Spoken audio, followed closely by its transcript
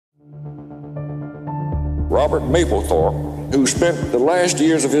Robert Mapplethorpe, who spent the last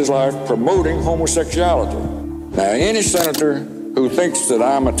years of his life promoting homosexuality. Now, any senator who thinks that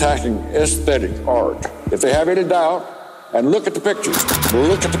I'm attacking aesthetic art, if they have any doubt, and look at the pictures,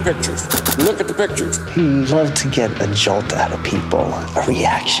 look at the pictures, look at the pictures. He loved to get a jolt out of people, a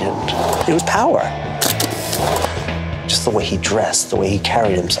reaction. It was power. Just the way he dressed, the way he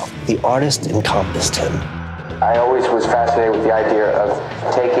carried himself. The artist encompassed him. I always was fascinated with the idea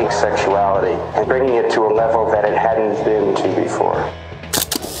of taking sexuality and bringing it to a level that it hadn't been to before.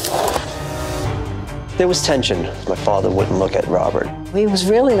 There was tension. My father wouldn't look at Robert. He was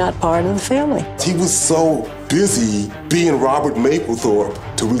really not part of the family. He was so busy being Robert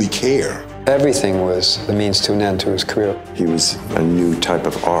Mapplethorpe to really care. Everything was the means to an end to his career. He was a new type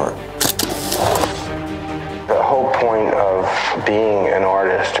of art. The whole point of being an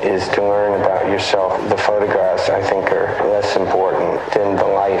artist is to learn about yourself. The photographs, I think, are less important than the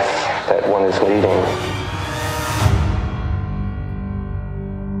life that one is leading.